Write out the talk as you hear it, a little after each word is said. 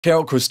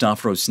Carol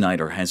Christopheros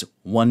Snyder has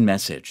one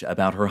message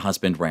about her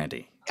husband,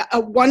 Randy. A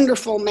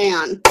wonderful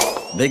man.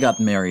 They got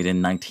married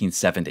in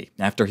 1970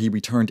 after he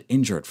returned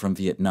injured from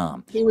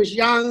Vietnam. He was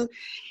young,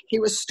 he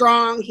was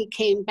strong, he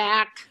came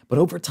back. But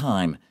over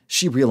time,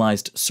 she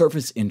realized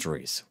service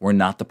injuries were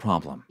not the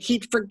problem.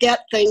 He'd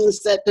forget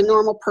things that the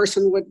normal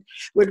person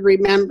would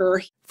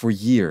remember. For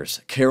years,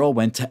 Carol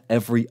went to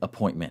every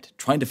appointment,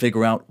 trying to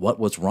figure out what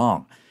was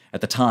wrong. At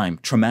the time,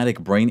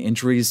 traumatic brain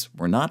injuries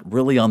were not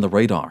really on the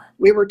radar.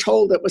 We were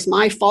told it was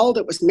my fault,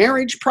 it was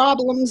marriage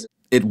problems.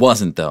 It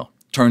wasn't, though.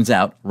 Turns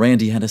out,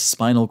 Randy had a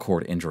spinal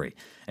cord injury.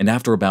 And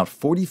after about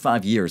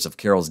 45 years of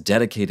Carol's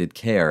dedicated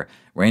care,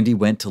 Randy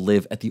went to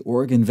live at the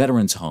Oregon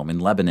Veterans Home in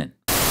Lebanon.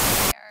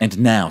 And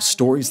now,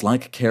 stories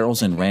like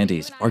Carol's and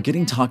Randy's are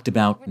getting talked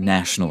about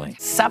nationally.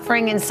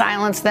 Suffering in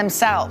silence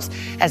themselves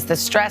as the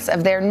stress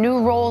of their new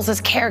roles as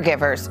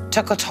caregivers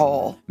took a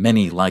toll.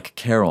 Many, like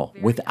Carol,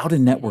 without a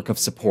network of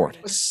support.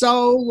 I was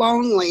so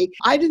lonely.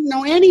 I didn't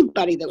know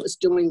anybody that was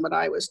doing what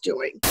I was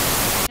doing.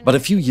 But a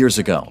few years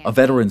ago, a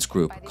veterans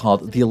group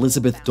called the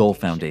Elizabeth Dole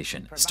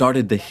Foundation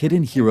started the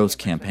Hidden Heroes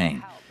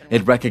campaign.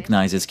 It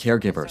recognizes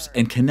caregivers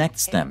and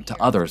connects them to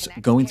others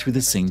going through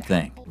the same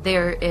thing.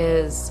 There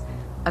is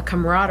a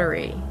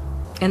camaraderie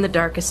in the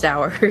darkest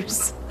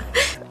hours.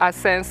 A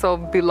sense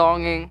of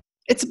belonging.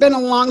 It's been a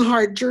long,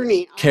 hard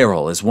journey.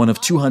 Carol is one of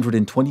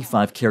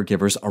 225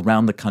 caregivers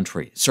around the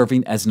country,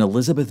 serving as an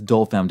Elizabeth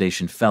Dole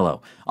Foundation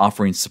Fellow,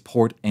 offering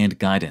support and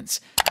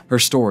guidance. Her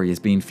story is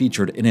being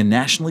featured in a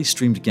nationally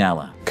streamed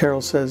gala.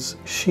 Carol says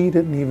she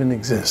didn't even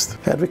exist.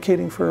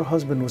 Advocating for her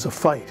husband was a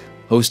fight.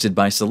 Hosted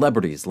by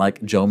celebrities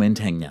like Joe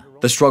Mantegna.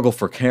 The struggle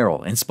for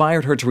Carol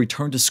inspired her to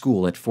return to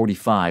school at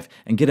 45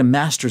 and get a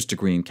master's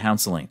degree in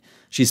counseling.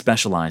 She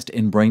specialized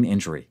in brain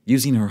injury,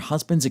 using her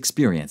husband's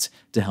experience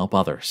to help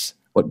others.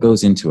 What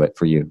goes into it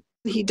for you?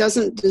 He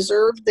doesn't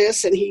deserve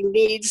this, and he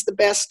needs the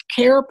best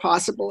care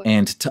possible.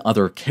 And to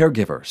other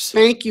caregivers.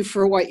 Thank you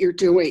for what you're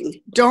doing.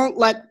 Don't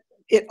let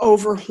it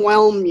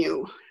overwhelm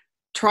you.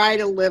 Try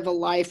to live a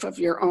life of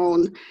your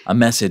own. A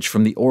message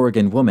from the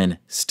Oregon woman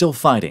still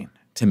fighting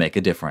to make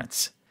a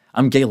difference.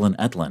 I'm Galen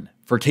Ettlin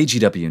for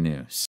KGW News.